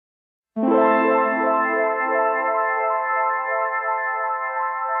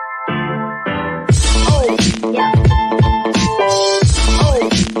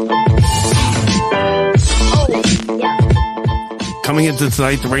coming into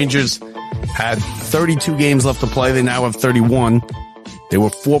tonight, the Rangers had 32 games left to play. They now have 31. They were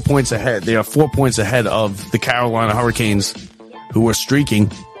 4 points ahead. They are 4 points ahead of the Carolina Hurricanes, who are streaking.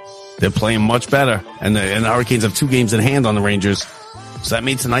 They're playing much better, and the Hurricanes have 2 games in hand on the Rangers. So that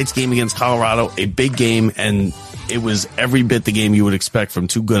made tonight's game against Colorado a big game, and it was every bit the game you would expect from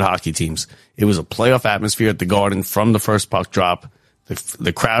 2 good hockey teams. It was a playoff atmosphere at the Garden from the first puck drop.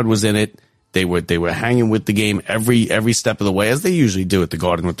 The crowd was in it. They were hanging with the game every step of the way, as they usually do at the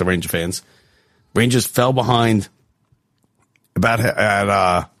Garden with the Ranger fans. Rangers fell behind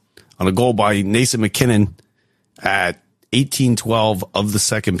on a goal by Nathan McKinnon at 18-12 of the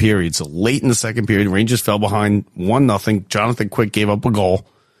second period. So late in the second period, Rangers fell behind 1-0. Jonathan Quick gave up a goal.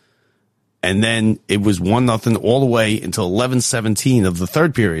 And then it was 1-0 all the way until 11-17 of the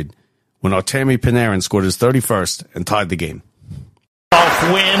third period when Artemi Panarin scored his 31st and tied the game. Off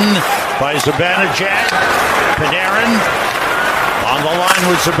win by Zibanejad. Panarin on the line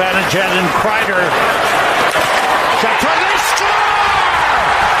with Zibanejad and Kreider. Shot try, they score!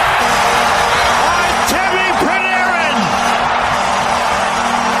 Artemi Panarin!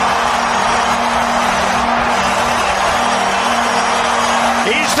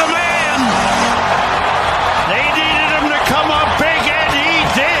 He's the man! They needed him to come up big, and he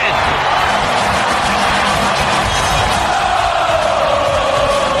did!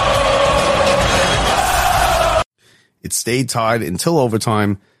 It stayed tied until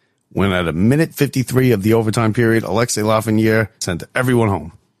overtime, when at a minute 53 of the overtime period, Alexei Lafreniere sent everyone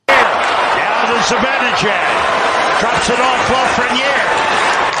home. Down to Zibanejad. Drops it off Lafreniere.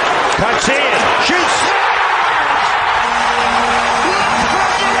 Cuts in. Shoots.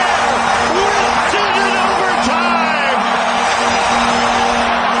 Lafreniere wins it in overtime.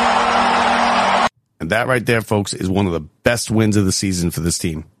 And that right there, folks, is one of the best wins of the season for this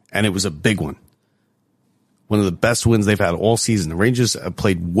team. And it was a big one. One of the best wins they've had all season. The Rangers have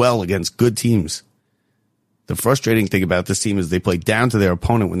played well against good teams. The frustrating thing about this team is they played down to their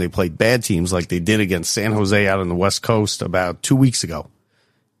opponent when they played bad teams like they did against San Jose out on the West Coast about 2 weeks ago.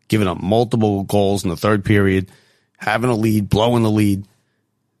 Giving up multiple goals in the third period, having a lead, blowing the lead.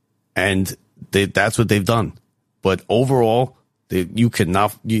 And that's what they've done. But overall, you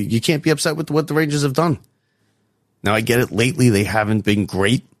can't be upset with what the Rangers have done. Now, I get it. Lately, they haven't been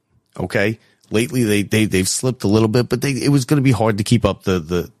great. Okay. Lately, they've slipped a little bit, but it was going to be hard to keep up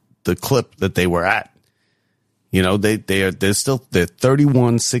the clip that they were at. You know, they're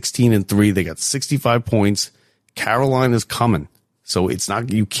 31-16-3. They got 65 points. Carolina's coming, so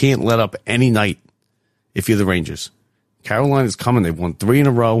you can't let up any night if you're the Rangers. Carolina's coming. They've won 3 in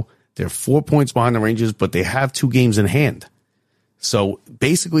a row. They're 4 points behind the Rangers, but they have 2 games in hand. So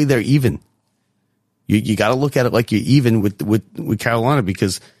basically, they're even. You got to look at it like you're even with Carolina,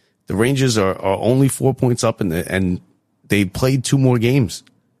 because the Rangers are only 4 points up, and they played 2 more games.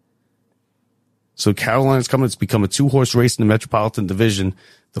 So Carolina's coming. It's become a 2-horse race in the Metropolitan Division.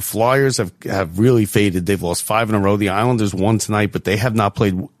 The Flyers have really faded. They've lost 5 in a row. The Islanders won tonight, but they have not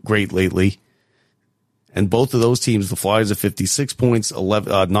played great lately. And both of those teams, the Flyers are 56 points,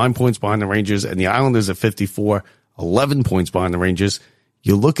 9 points behind the Rangers, and the Islanders are 54, 11 points behind the Rangers.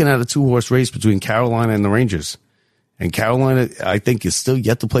 You're looking at a 2-horse race between Carolina and the Rangers. And Carolina, I think, is still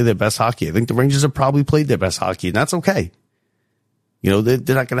yet to play their best hockey. I think the Rangers have probably played their best hockey, and that's okay. You know,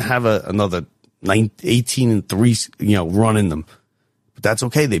 they're not going to have another 18-3, run in them. But that's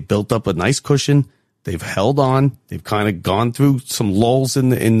okay. They built up a nice cushion. They've held on. They've kind of gone through some lulls in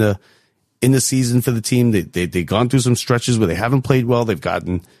the season for the team. They've gone through some stretches where they haven't played well.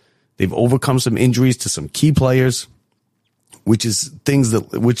 They've overcome some injuries to some key players, which are things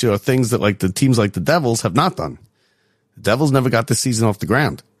that like the teams like the Devils have not done. The Devils never got this season off the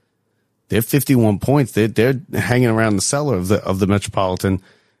ground. They're 51 points. They're hanging around the cellar of the Metropolitan,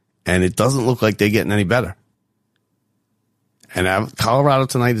 and it doesn't look like they're getting any better. And Colorado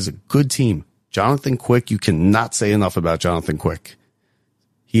tonight is a good team. Jonathan Quick, you cannot say enough about Jonathan Quick.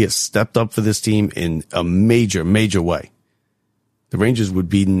 He has stepped up for this team in a major, major way. The Rangers would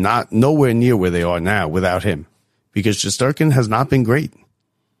be nowhere near where they are now without him, because Shesterkin has not been great.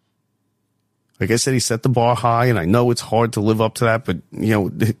 Like I said, he set the bar high, and I know it's hard to live up to that, but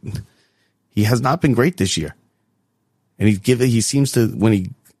he has not been great this year. And he seems to, when he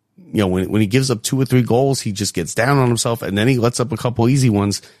gives up 2 or 3 goals, he just gets down on himself, and then he lets up a couple easy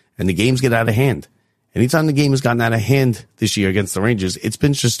ones, and the games get out of hand. Anytime the game has gotten out of hand this year against the Rangers, it's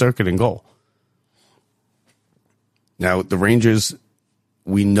been Shesterkin in goal. Now, the Rangers,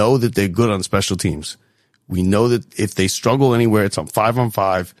 we know that they're good on special teams. We know that if they struggle anywhere, it's on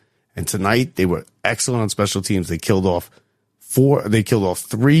 5-on-5. And tonight they were excellent on special teams. They killed off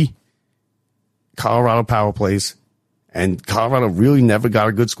 3 Colorado power plays, And Colorado really never got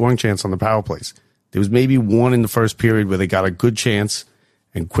a good scoring chance on the power plays. There was maybe one in the first period where they got a good chance,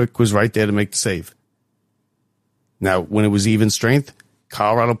 and Quick was right there to make the save. Now, when it was even strength,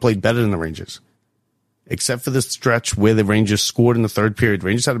 Colorado played better than the Rangers. Except for this stretch where the Rangers scored in the third period.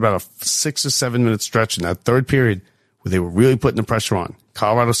 Rangers had about a 6 or 7 minute stretch in that third period where they were really putting the pressure on.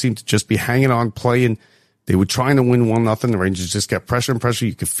 Colorado seemed to just be hanging on, playing. They were trying to win 1-0. The Rangers just got pressure and pressure.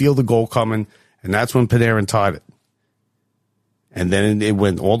 You could feel the goal coming, and that's when Panarin tied it. And then it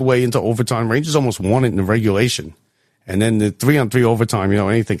went all the way into overtime. Rangers almost won it in the regulation. And then the 3-on-3 overtime,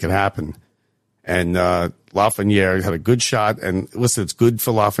 anything could happen. And Lafreniere had a good shot. And listen, it's good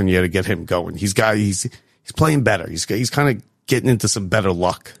for Lafreniere to get him going. He's playing better. He's kind of getting into some better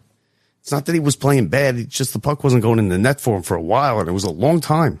luck. It's not that he was playing bad. It's just the puck wasn't going in the net for him for a while, and it was a long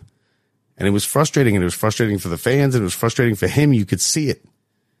time. And it was frustrating, and it was frustrating for the fans, and it was frustrating for him. You could see it.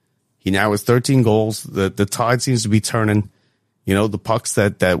 He now has 13 goals. The tide seems to be turning. The pucks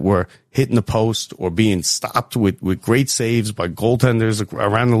that were hitting the post or being stopped with great saves by goaltenders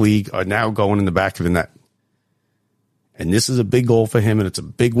around the league are now going in the back of the net. And this is a big goal for him, and it's a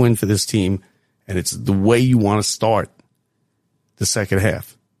big win for this team, and it's the way you want to start the second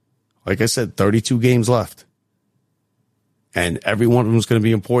half. Like I said, 32 games left. And every one of them is going to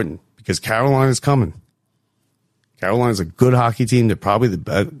be important because Carolina's coming. Carolina's a good hockey team. They're probably the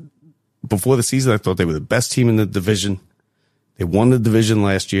best. Before the season, I thought they were the best team in the division. They won the division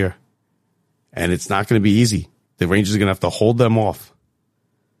last year. And it's not going to be easy. The Rangers are going to have to hold them off.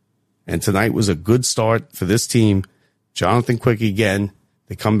 And tonight was a good start for this team. Jonathan Quick again.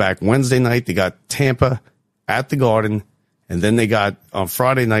 They come back Wednesday night. They got Tampa at the Garden. And then on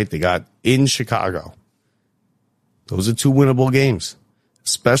Friday night, they got in Chicago. Those are two winnable games,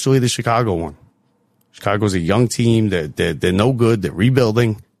 especially the Chicago one. Chicago's a young team. They're no good. They're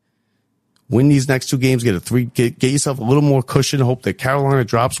rebuilding. Win these next two games, get yourself a little more cushion. Hope that Carolina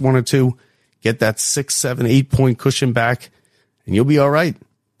drops 1 or 2. Get that 6, 7, 8 point cushion back, and you'll be all right.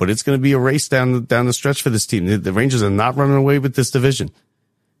 But it's going to be a race down the stretch for this team. The Rangers are not running away with this division.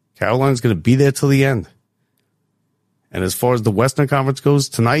 Carolina's going to be there till the end. And as far as the Western Conference goes,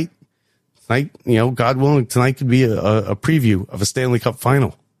 tonight, God willing, tonight could be a preview of a Stanley Cup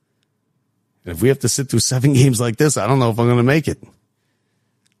final. And if we have to sit through 7 games like this, I don't know if I'm going to make it.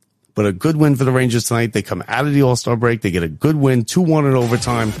 But a good win for the Rangers tonight. They come out of the All-Star break. They get a good win, 2-1 in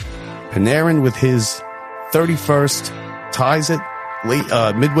overtime. Panarin with his 31st ties it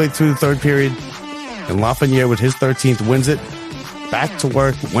midway through the third period. And Lafreniere with his 13th wins it. Back to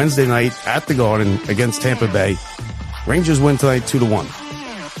work Wednesday night at the Garden against Tampa Bay. Rangers win tonight 2-1.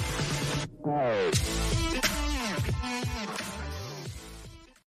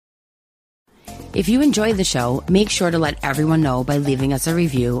 If you enjoyed the show, make sure to let everyone know by leaving us a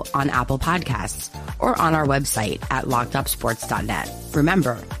review on Apple Podcasts or on our website at lockedupsports.net.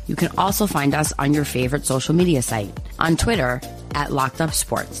 Remember, you can also find us on your favorite social media site, on Twitter at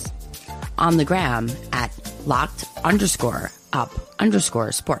lockedupsports, on the gram at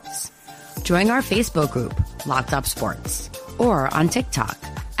locked_up_sports. Join our Facebook group, Locked Up Sports, or on TikTok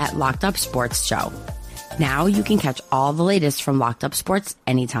at Locked Up Sports Show. Now you can catch all the latest from Locked Up Sports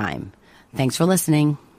anytime. Thanks for listening.